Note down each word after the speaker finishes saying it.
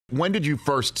When did you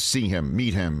first see him,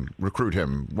 meet him, recruit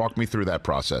him? Walk me through that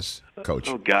process, Coach.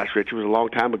 Oh, gosh, Rich, it was a long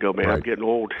time ago, man. Right. I'm getting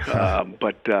old.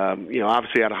 But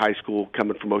obviously out of high school,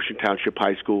 coming from Ocean Township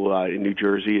High School in New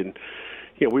Jersey, and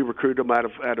we recruited him out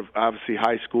of obviously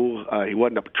high school. He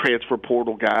wasn't a transfer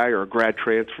portal guy or a grad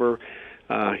transfer.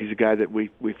 He's a guy that we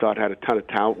thought had a ton of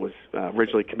talent, was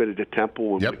originally committed to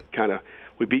Temple. And Yep.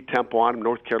 we beat Temple on him,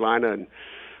 North Carolina, and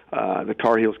the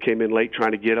Tar Heels came in late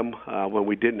trying to get him. When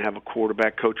we didn't have a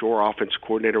quarterback coach or offensive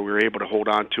coordinator, we were able to hold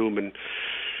on to him. And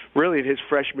really in his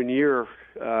freshman year,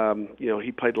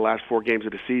 he played the last 4 games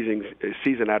of the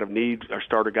season out of need. Our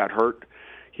starter got hurt.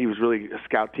 He was really a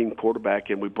scout team quarterback,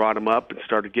 and we brought him up and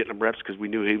started getting him reps because we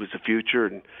knew he was the future.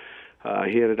 And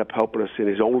he ended up helping us in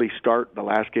his only start, the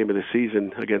last game of the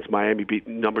season against Miami, beat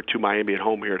number 2 Miami at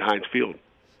home here at Heinz Field.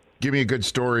 Give me a good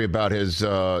story about his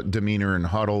demeanor in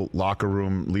huddle, locker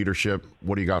room leadership.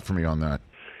 What do you got for me on that,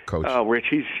 Coach? Rich,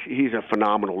 he's a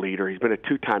phenomenal leader. He's been a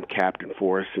 2-time captain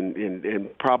for us, and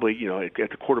probably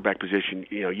at the quarterback position,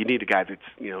 you need a guy that's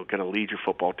going to lead your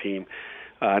football team.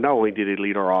 Not only did he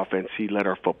lead our offense, he led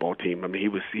our football team. I mean,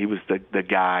 he was the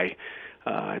guy.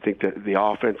 I think that the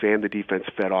offense and the defense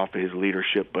fed off of his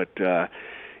leadership, but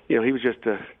he was just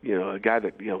a guy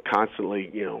that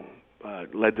constantly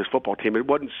led this football team. It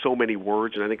wasn't so many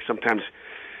words, and I think sometimes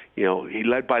he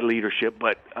led by leadership,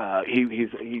 but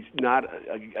he's not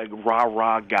a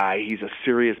rah-rah guy. He's a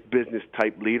serious business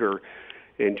type leader.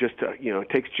 And just it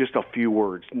takes just a few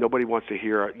words. Nobody wants to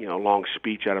hear a long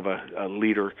speech out of a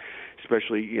leader,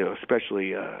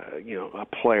 especially a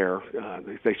player.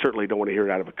 They certainly don't want to hear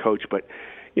it out of a coach. But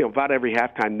about every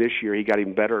halftime this year, he got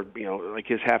even better. Like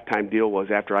his halftime deal was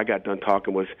after I got done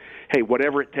talking was, hey,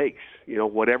 whatever it takes,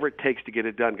 whatever it takes to get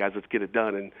it done, guys, let's get it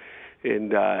done.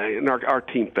 And our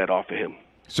team fed off of him.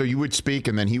 So you would speak,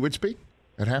 and then he would speak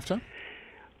at halftime?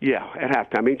 Yeah, at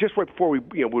halftime. I mean, just right before we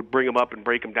would bring them up and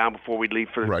break them down before we'd leave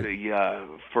for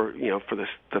the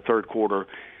third quarter.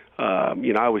 I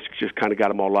always just kind of got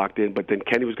them all locked in. But then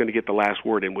Kenny was going to get the last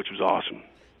word in, which was awesome.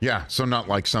 Yeah, so not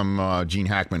like some Gene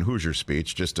Hackman Hoosier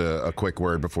speech, just a quick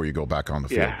word before you go back on the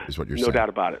field, is what you're saying. No doubt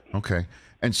about it. Okay,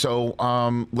 and so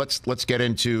let's get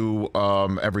into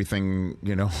everything.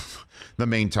 The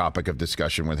main topic of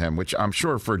discussion with him, which I'm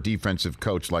sure for a defensive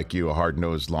coach like you, a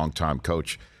hard-nosed, long-time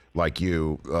coach like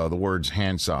you, the words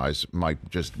hand size might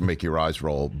just make your eyes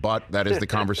roll, but that is the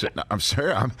conversation. I'm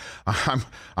sorry,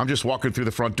 I'm just walking through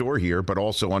the front door here, but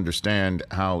also understand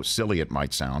how silly it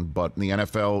might sound. But in the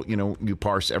NFL, you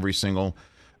parse every single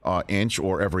inch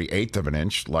or every eighth of an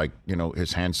inch, like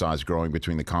his hand size growing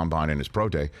between the combine and his pro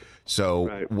day. So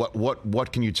right.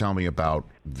 What can you tell me about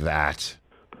that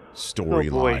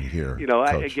storyline here?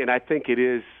 I think it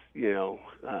is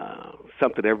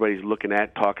something everybody's looking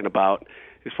at, talking about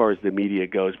as far as the media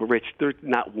goes. But, Rich, there's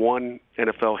not one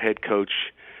NFL head coach,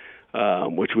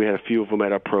 which we had a few of them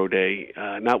at our pro day,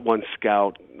 not one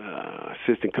scout,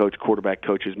 assistant coach, quarterback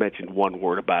coach has mentioned one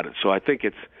word about it. So I think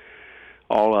it's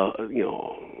all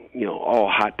all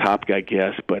hot topic, I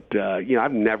guess. But,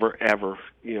 I've never, ever,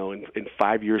 in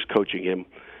 5 years coaching him,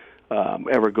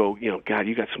 ever go, God,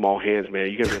 you got small hands, man.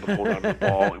 You got to be able to hold on to the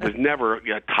ball. It was never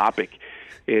a topic.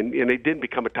 And it didn't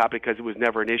become a topic because it was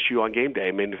never an issue on game day.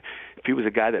 I mean, if he was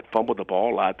a guy that fumbled the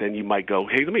ball a lot, then you might go,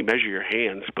 hey, let me measure your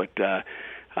hands. But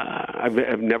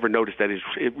I've never noticed that.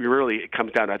 It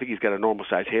comes down to, I think he's got a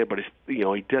normal-sized hand, but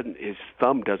his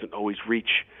thumb doesn't always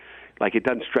reach, like it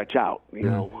doesn't stretch out,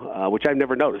 which I've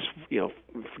never noticed.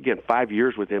 Again, 5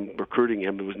 years with him, recruiting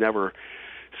him, it was never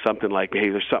something like, hey,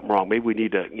 there's something wrong. Maybe we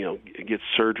need to, get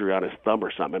surgery on his thumb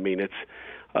or something. I mean, it's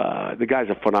the guy's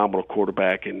a phenomenal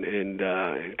quarterback and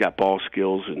he's got ball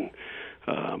skills and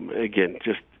again,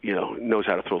 just knows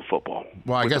how to throw the football.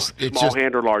 Well, I guess it's small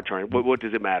hand or large hand. What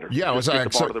does it matter? Yeah, just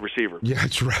get the ball to the receiver. Yeah,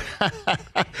 that's right.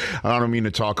 I don't mean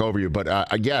to talk over you, but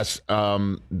I guess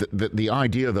the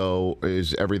idea though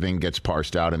is everything gets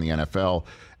parsed out in the NFL.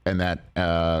 And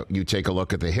that you take a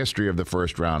look at the history of the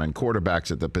first round and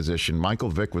quarterbacks at the position. Michael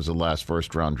Vick was the last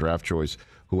first-round draft choice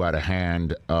who had a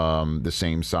hand the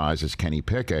same size as Kenny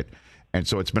Pickett. And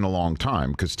so it's been a long time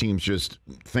because teams just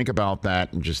think about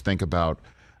that and just think about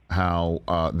how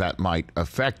that might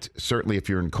affect, certainly if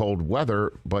you're in cold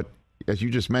weather. But as you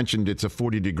just mentioned, it's a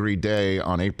 40-degree day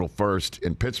on April 1st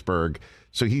in Pittsburgh.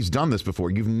 So he's done this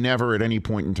before. You've never at any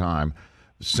point in time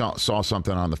saw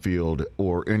something on the field,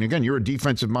 and again, you're a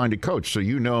defensive-minded coach, so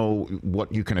you know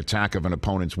what you can attack of an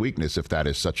opponent's weakness if that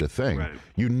is such a thing. Right.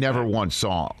 You never once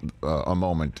saw a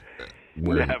moment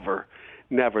where...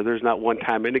 Never. There's not one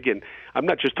time. And again, I'm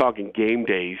not just talking game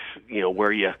days,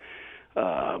 where you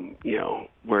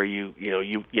where you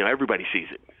everybody sees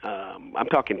it. I'm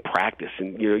talking practice,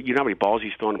 and you know how many balls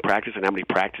he's thrown in practice, and how many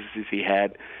practices he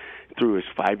had through his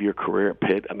 5-year career at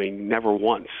Pitt. I mean, never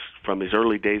once from his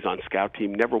early days on scout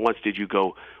team, never once did you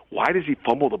go, why does he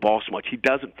fumble the ball so much? He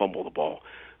doesn't fumble the ball,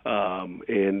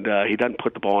 and he doesn't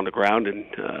put the ball on the ground, and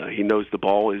he knows the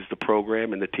ball is the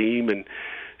program and the team, and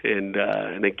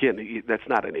again, that's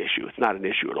not an issue. It's not an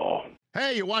issue at all.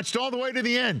 Hey, you watched all the way to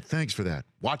the end. Thanks for that.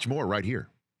 Watch more right here.